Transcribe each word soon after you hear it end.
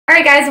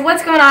Alright guys,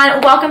 what's going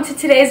on? Welcome to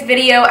today's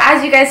video.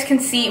 As you guys can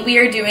see, we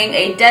are doing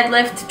a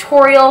deadlift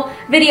tutorial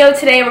video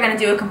today. We're going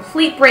to do a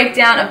complete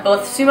breakdown of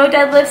both sumo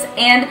deadlifts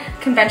and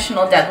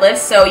conventional deadlifts.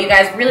 So you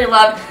guys really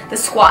love the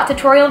squat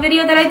tutorial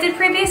video that I did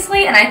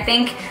previously, and I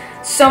think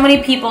so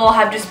many people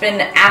have just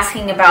been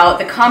asking about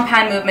the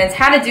compound movements,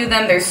 how to do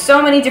them. There's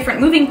so many different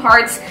moving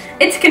parts.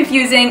 It's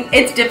confusing,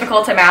 it's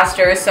difficult to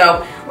master,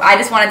 so I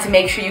just wanted to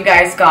make sure you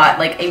guys got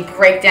like a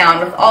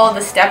breakdown with all of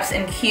the steps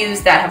and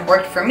cues that have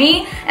worked for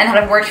me and that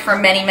have worked for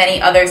many,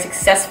 many other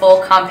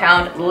successful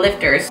compound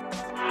lifters.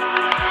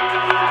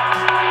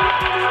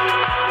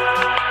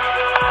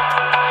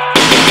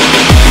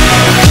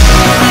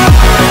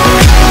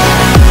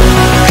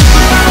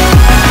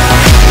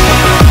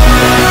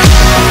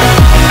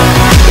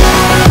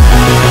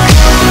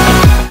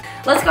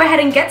 Let's go ahead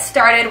and get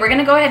started. We're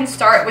gonna go ahead and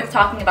start with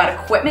talking about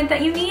equipment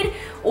that you need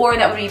or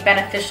that would be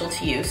beneficial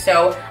to you.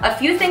 So a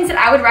few things that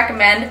I would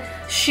recommend: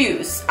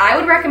 shoes. I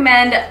would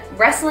recommend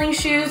wrestling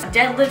shoes,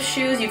 deadlift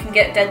shoes. You can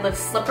get deadlift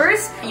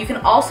slippers. You can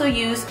also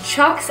use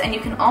chucks, and you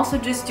can also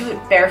just do it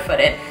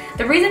barefooted.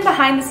 The reason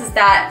behind this is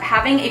that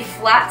having a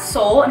flat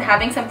sole and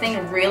having something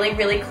really,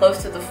 really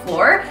close to the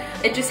floor,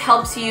 it just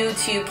helps you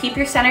to keep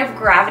your center of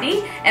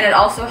gravity, and it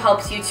also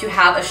helps you to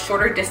have a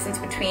shorter distance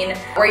between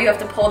where you have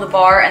to pull the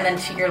bar and then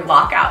to your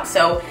lockout.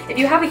 So if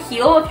you have a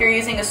heel, if you're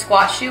using a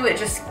squat shoe, it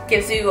just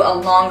gives you a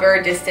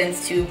longer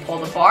distance to pull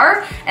the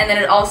bar, and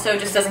then it also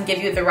just doesn't give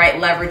you the right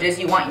leverages.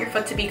 You want your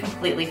foot to be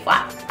completely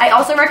flat. I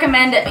also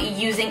recommend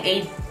using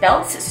a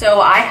belt. So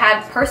I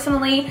had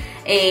personally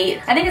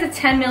I think it's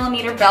a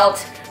 10mm belt,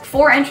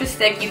 4 inches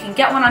thick. You can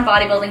get one on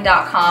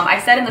bodybuilding.com. I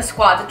said in the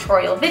squat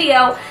tutorial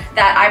video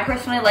that I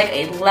personally like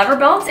a lever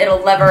belt.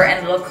 It'll lever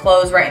and it'll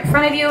close right in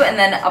front of you, and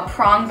then a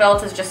prong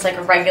belt is just like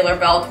a regular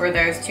belt where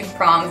there's 2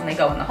 prongs and they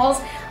go in the holes.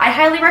 I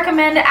highly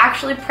recommend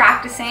actually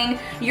practicing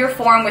your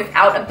form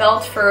without a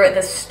belt for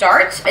the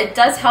start. It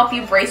does help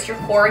you brace your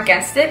core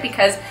against it,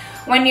 because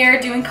when you're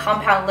doing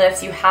compound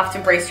lifts, you have to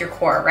brace your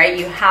core, right?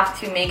 You have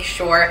to make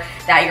sure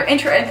that your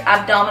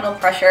intra-abdominal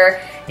pressure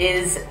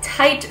is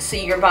tight so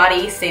your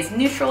body stays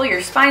neutral,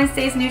 your spine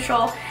stays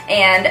neutral,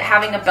 and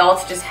having a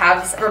belt just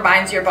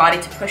reminds your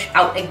body to push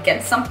out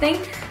against something.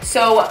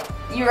 So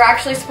you're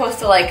actually supposed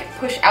to like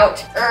push out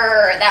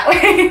that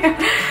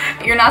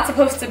way. You're not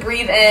supposed to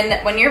breathe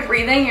in. When you're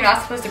breathing, you're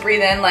not supposed to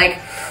breathe in like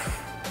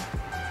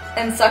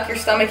and suck your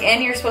stomach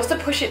in. You're supposed to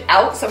push it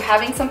out, so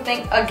having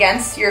something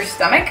against your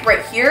stomach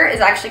right here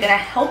is actually going to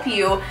help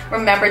you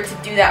remember to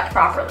do that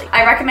properly.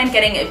 I recommend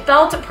getting a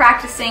belt,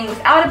 practicing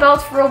without a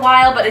belt for a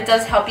while, but it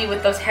does help you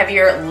with those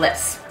heavier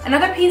lifts.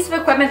 Another piece of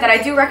equipment that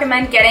I do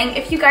recommend getting,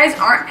 if you guys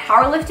aren't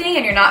powerlifting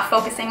and you're not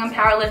focusing on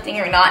powerlifting,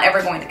 you're not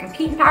ever going to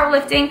compete in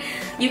powerlifting,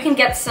 you can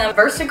get some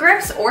Versa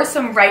grips or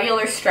some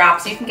regular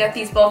straps. You can get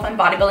these both on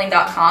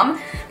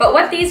bodybuilding.com. But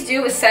what these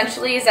do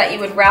essentially is that you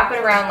would wrap it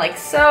around like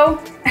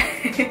so.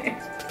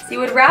 So you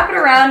would wrap it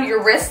around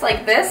your wrist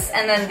like this,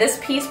 and then this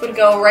piece would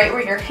go right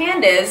where your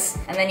hand is,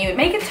 and then you would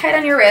make it tight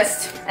on your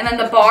wrist, and then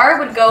the bar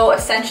would go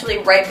essentially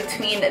right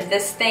between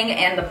this thing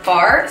and the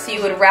bar. So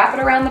you would wrap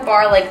it around the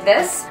bar like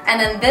this, and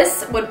then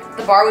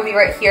the bar would be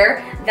right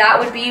here. That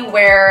would be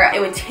where it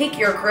would take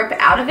your grip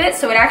out of it,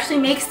 so it actually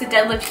makes the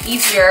deadlift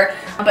easier.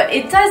 But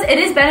it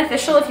is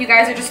beneficial if you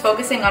guys are just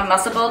focusing on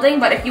muscle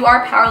building. But if you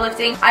are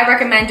powerlifting, I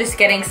recommend just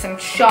getting some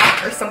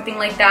chalk or something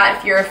like that.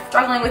 If you're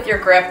struggling with your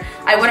grip,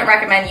 I wouldn't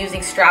recommend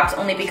using straps,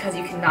 only because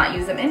you cannot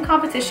use them in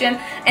competition,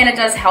 and it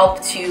does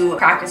help to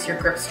practice your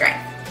grip strength.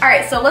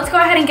 Alright, so let's go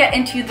ahead and get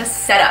into the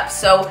setup.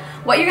 So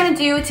what you're going to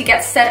do to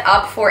get set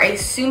up for a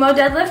sumo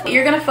deadlift,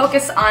 you're going to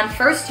focus on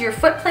first your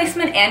foot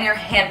placement and your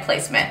hand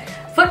placement.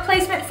 Foot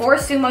placement for a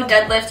sumo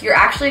deadlift, you're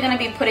actually going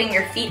to be putting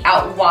your feet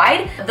out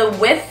wide. The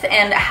width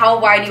and how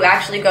wide you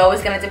actually go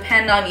is going to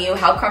depend on you,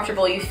 how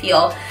comfortable you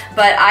feel.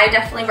 But I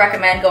definitely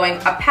recommend going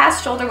up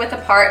past shoulder width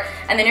apart,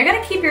 and then you're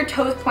going to keep your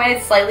toes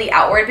pointed slightly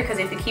outward, because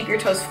if you keep your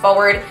toes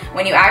forward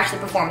when you actually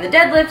perform the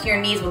deadlift, your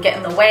knees will get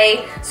in the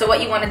way. So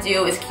what you want to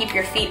do is keep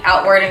your feet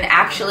outward and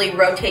actually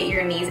rotate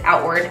your knees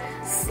outward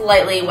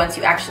slightly once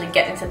you actually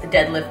get into the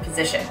deadlift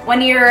position.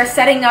 When you're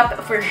setting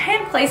up for your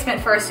hand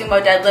placement for a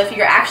sumo deadlift,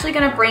 you're actually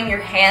going to bring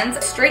your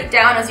hands straight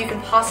down as you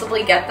can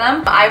possibly get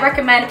them. I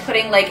recommend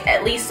putting like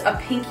at least a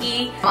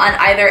pinky on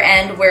either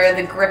end where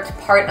the gripped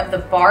part of the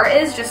bar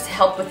is, just to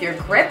help with your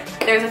grip.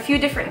 There's a few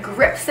different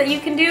grips that you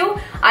can do.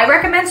 I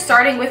recommend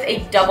starting with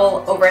a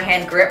double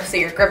overhand grip. So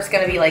your grip's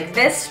going to be like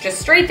this, just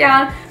straight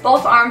down.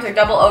 Both arms are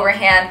double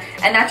overhand,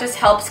 and that just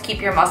helps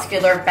keep your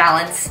muscular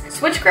balance.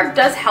 Switch grip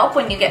does help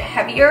when you get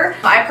heavier.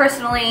 I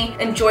personally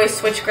enjoy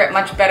switch grip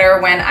much better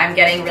when I'm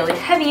getting really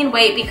heavy in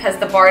weight, because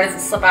the bar doesn't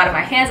slip out of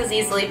my hands as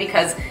easily,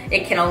 because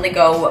it can only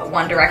go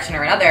one direction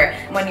or another.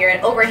 When you're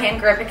in overhand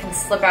grip, it can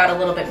slip out a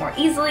little bit more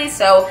easily.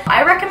 So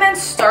I recommend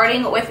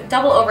starting with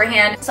double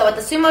overhand. So with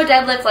the sumo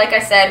deadlift, deadlift, like I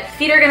said,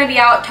 feet are gonna be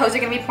out, toes are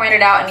gonna be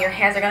pointed out, and your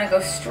hands are gonna go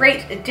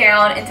straight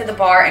down into the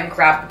bar and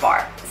grab the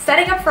bar.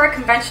 Setting up for a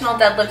conventional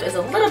deadlift is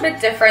a little bit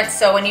different.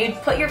 So when you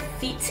put your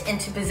feet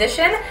into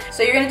position,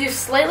 so you're gonna do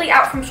slightly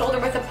out from shoulder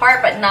width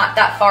apart, but not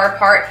that far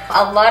apart.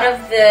 A lot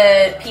of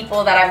the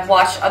people that I've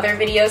watched other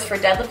videos for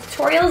deadlift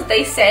tutorials,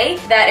 they say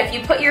that if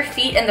you put your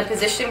feet in the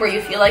position where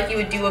you feel like you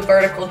would do a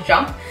vertical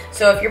jump,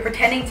 so if you're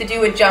pretending to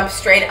do a jump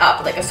straight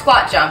up, like a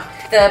squat jump,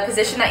 the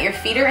position that your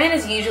feet are in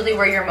is usually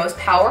where you're most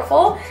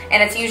powerful,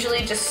 and it's usually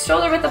just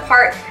shoulder width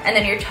apart, and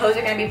then your toes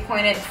are gonna be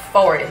pointed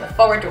forward, in the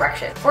forward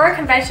direction. For a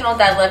conventional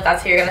deadlift,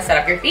 that's how you're gonna set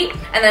up your feet.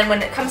 And then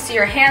when it comes to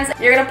your hands,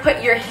 you're gonna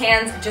put your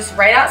hands just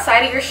right outside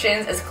of your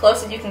shins, as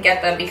close as you can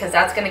get them, because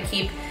that's gonna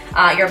keep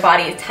your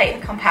body as tight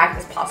and compact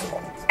as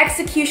possible.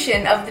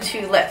 Execution of the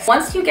two lifts.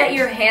 Once you get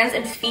your hands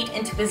and feet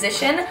into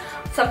position,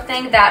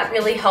 something that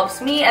really helps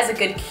me as a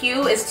good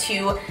cue is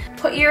to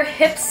put your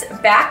hips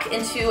back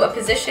into a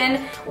position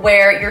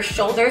where your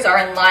shoulders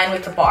are in line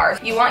with the bar.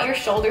 You want your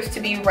shoulders to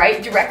be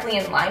right directly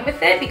in line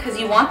with it, because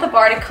you want the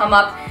bar to come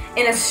up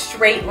in a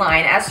straight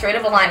line, as straight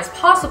of a line as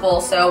possible.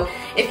 So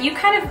if you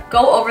kind of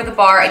go over the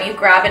bar and you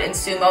grab it in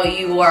sumo,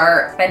 you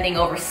are bending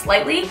over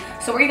slightly.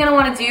 So what you're gonna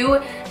wanna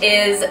do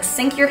is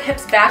sink your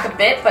hips back a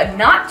bit, but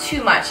not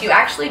too much. You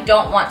actually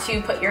don't want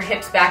to put your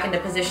hips back into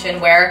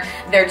position where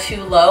they're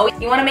too low.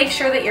 You wanna make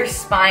sure that your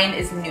spine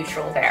is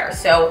neutral there.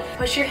 So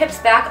push your hips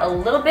back a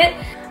little bit,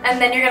 and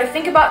then you're gonna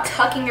think about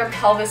tucking your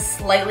pelvis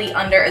slightly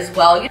under as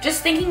well.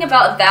 Just thinking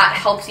about that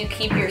helps you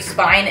keep your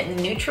spine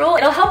neutral.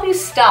 It'll help you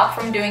stop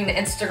from doing the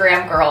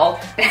Instagram girl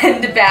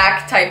bend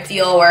back type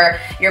deal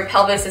where your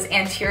pelvis is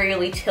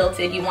anteriorly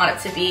tilted. You want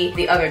it to be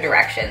the other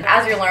direction.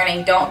 As you're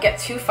learning, don't get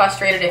too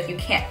frustrated if you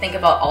can't think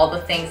about all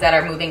the things that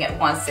are moving at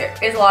once. There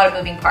is a lot of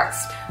moving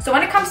parts. So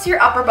when it comes to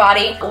your upper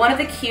body, one of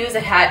the cues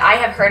that I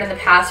have heard in the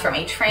past from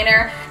a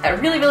trainer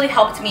that really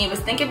helped me was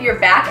think of your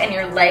back and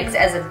your legs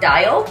as a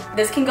dial.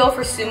 This can go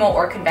for sumo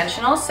or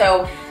conventional.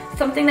 So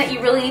something that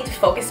you really need to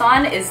focus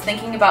on is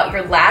thinking about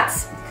your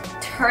lats,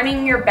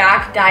 turning your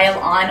back dial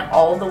on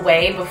all the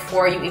way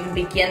before you even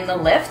begin the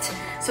lift.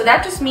 So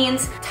that just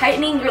means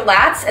tightening your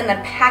lats and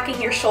then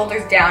packing your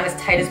shoulders down as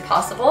tight as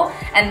possible.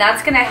 And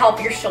that's gonna help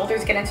your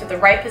shoulders get into the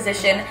right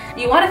position.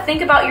 You wanna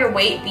think about your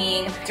weight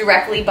being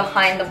directly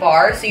behind the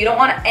bar. So you don't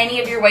want any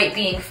of your weight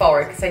being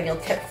forward, because then you'll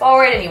tip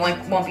forward and you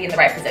won't be in the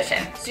right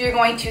position. So you're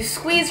going to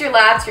squeeze your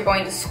lats, you're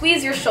going to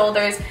squeeze your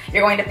shoulders,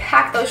 you're going to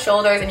pack those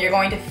shoulders, and you're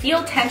going to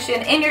feel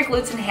tension in your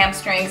glutes and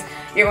hamstrings.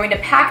 You're going to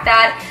pack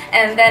that,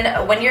 and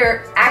then when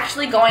you're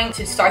actually going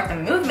to start the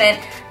movement,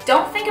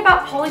 don't think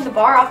about pulling the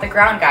bar off the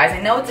ground, guys. I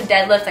know it's a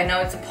deadlift, I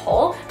know it's a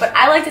pull, but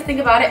I like to think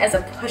about it as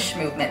a push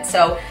movement.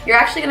 So you're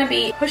actually gonna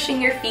be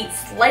pushing your feet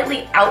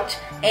slightly out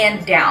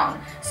and down.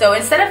 So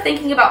instead of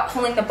thinking about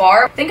pulling the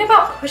bar, think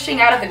about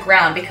pushing out of the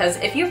ground, because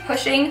if you're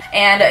pushing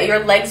and your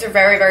legs are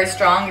very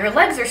strong, your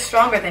legs are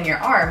stronger than your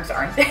arms,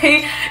 aren't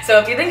they? So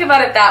if you think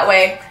about it that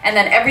way, and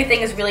then everything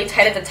is really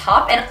tight at the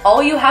top, and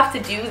all you have to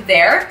do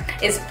there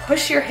is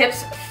push your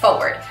hips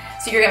forward.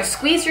 So you're gonna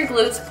squeeze your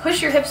glutes,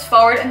 push your hips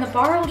forward, and the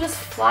bar will just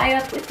fly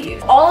up with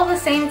you. All of the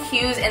same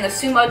cues in the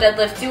sumo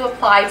deadlift do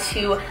apply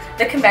to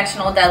the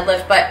conventional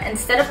deadlift, but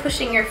instead of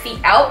pushing your feet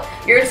out,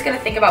 you're just gonna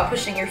think about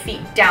pushing your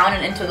feet down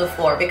and into the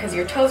floor, because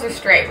your toes are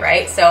straight,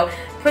 right? So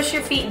push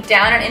your feet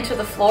down and into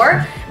the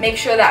floor. Make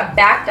sure that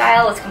back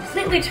dial is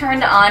completely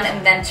turned on,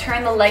 and then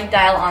turn the leg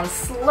dial on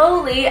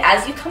slowly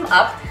as you come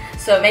up.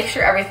 So make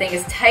sure everything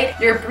is tight.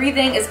 Your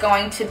breathing is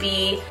going to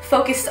be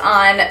focused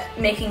on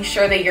making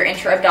sure that your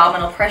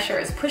intra-abdominal pressure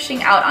is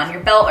pushing out on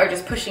your belt, or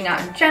just pushing out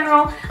in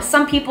general.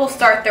 Some people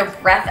start their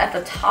breath at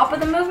the top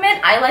of the movement.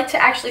 I like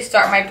to actually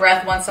start my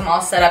breath once I'm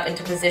all set up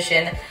into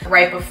position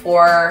right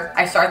before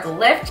I start the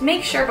lift.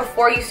 Make sure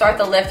before you start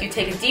the lift, you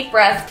take a deep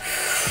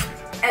breath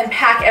and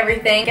pack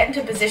everything, get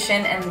into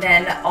position, and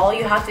then all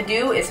you have to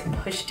do is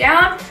push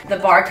down, the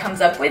bar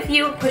comes up with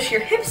you, push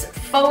your hips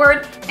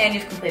forward, and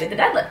you've completed the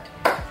deadlift.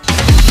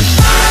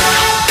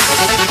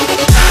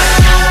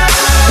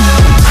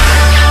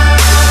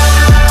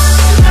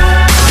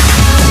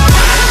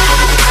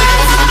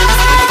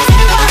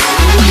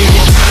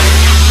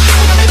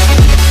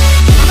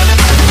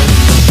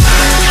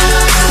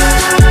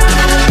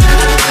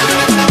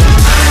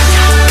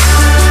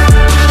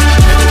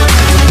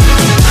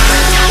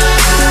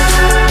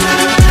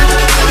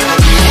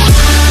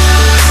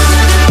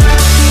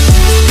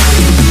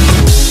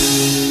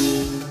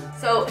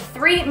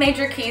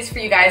 Major keys for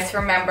you guys to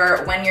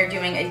remember when you're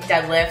doing a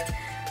deadlift.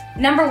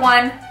 Number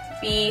one,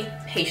 be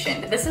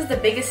patient. This is the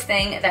biggest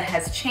thing that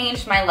has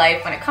changed my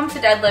life when it comes to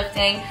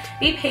deadlifting.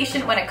 Be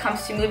patient when it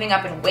comes to moving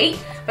up in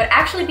weight, but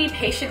actually be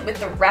patient with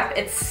the rep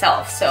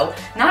itself. So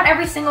not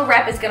every single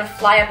rep is gonna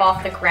fly up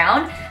off the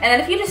ground. And then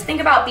if you just think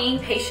about being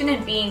patient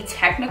and being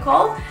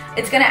technical,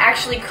 it's gonna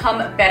actually come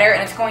better,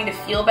 and it's going to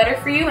feel better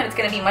for you, and it's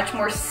gonna be much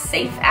more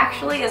safe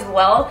actually as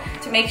well,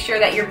 to make sure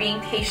that you're being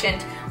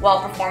patient while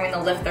performing the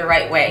lift the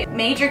right way.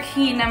 Major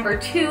key number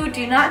two,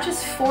 do not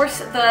just force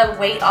the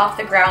weight off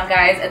the ground,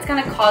 guys. It's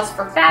gonna cause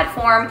for bad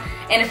form,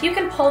 and if you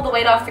can pull the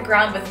weight off the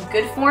ground with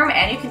good form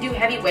and you can do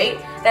heavy weight,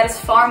 that is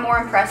far more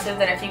impressive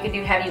than if you could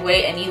do heavy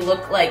weight and you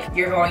look like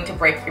you're going to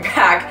break your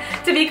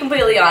back, to be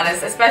completely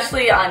honest,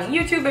 especially on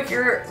YouTube. If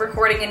you're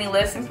recording any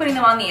lifts and putting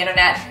them on the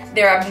internet,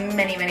 there are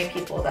many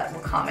people that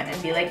will comment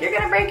and be like, you're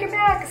gonna break your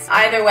backs.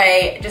 Either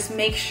way, just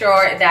make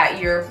sure that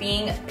you're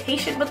being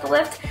patient with the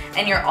lift,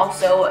 and you're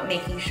also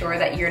making sure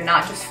that you're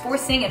not just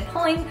forcing and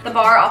pulling the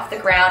bar off the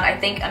ground. I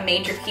think a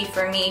major key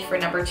for me for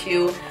number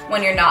 2,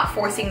 when you're not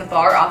forcing the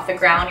bar off the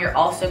ground, you're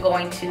also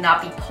going to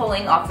not be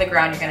pulling off the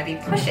ground, you're going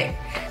to be pushing.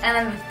 And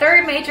then the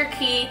third major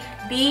key,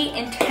 be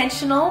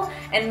intentional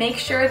and make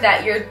sure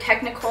that you're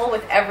technical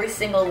with every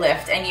single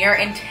lift and you're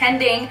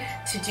intending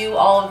to do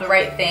all of the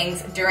right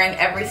things during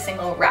every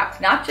single rep.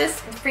 Not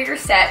just for your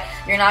set,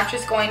 you're not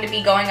just going to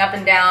be going up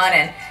and down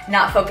and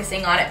not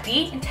focusing on it.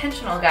 Be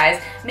intentional,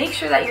 guys. Make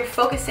sure that you're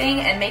focusing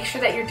and make sure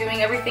that you're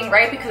doing everything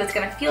right, because it's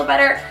going to feel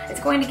better,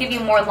 it's going to give you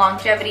more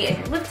longevity in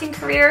your lifting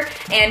career,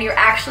 and you're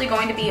actually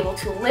going to be able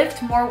to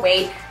lift more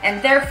weight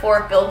and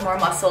therefore build more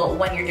muscle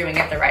when you're doing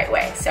it the right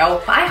way.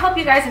 So I hope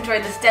you guys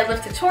enjoyed this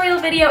deadlift tutorial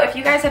video. If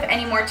you guys have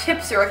any more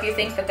tips, or if you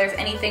think that there's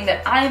anything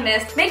that I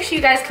missed, make sure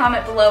you guys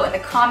comment below in the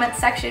comment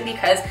section,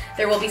 because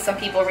there will be some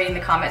people reading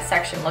the comment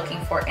section looking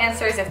for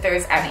answers if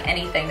there's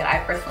anything that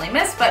I personally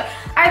missed. But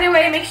either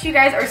way, make sure you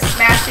guys are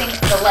smashing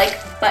the like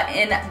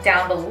button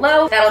down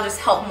below. That'll just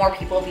help more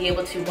people be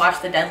able to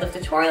watch the deadlift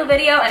tutorial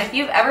video. And if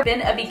you've ever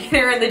been a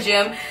beginner in the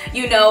gym,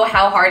 you know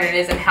how hard it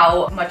is and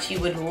how much you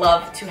would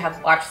love to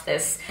have watched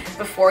this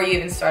before you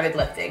even started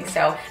lifting.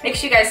 So make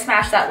sure you guys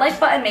smash that like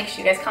button, make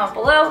sure you guys comment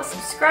below,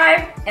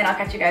 subscribe, and I'll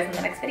catch you guys in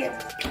the next video.